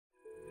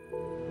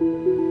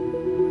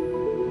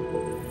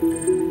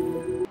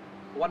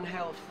One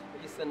Health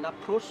is an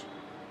approach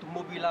to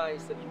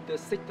mobilize the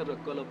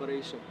intersectoral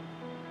collaboration.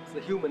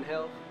 The human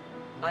health,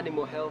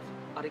 animal health,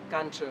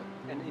 agriculture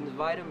and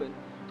environment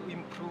to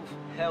improve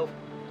health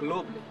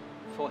globally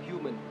for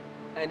human,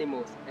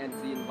 animals and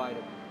the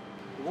environment.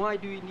 Why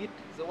do we need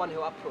the One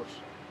Health approach?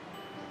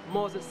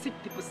 More than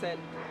 60%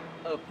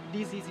 of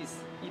diseases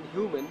in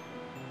humans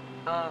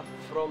are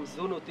from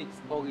zoonotic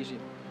origin.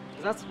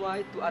 That's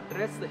why to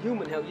address the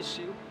human health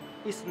issue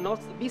is not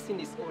the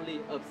business only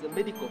of the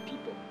medical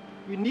people.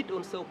 We need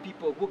also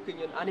people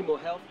working in animal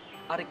health,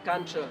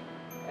 agriculture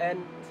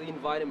and the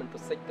environmental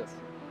sectors.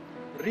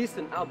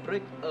 Recent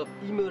outbreaks of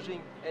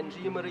emerging and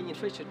re-emerging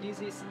infectious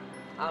diseases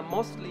are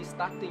mostly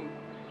starting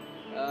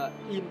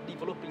in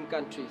developing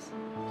countries.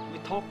 We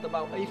talked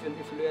about avian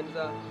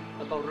influenza,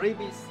 about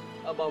rabies,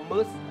 about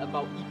MERS,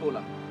 about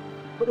Ebola.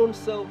 But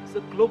also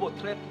the global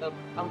threat of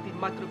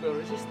antimicrobial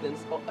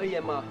resistance, or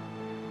AMR,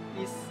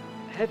 is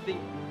having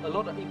a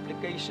lot of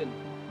implication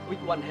with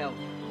One Health.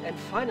 And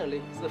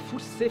finally, the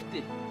food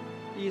safety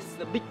is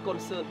a big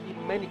concern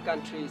in many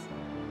countries,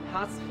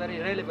 has very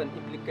relevant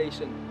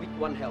implication with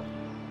One Health.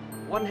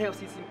 One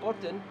Health is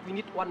important. We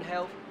need One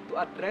Health to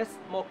address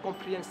more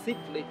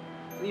comprehensively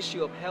the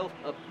issue of health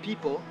of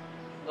people,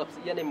 of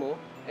the animal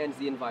and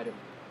the environment.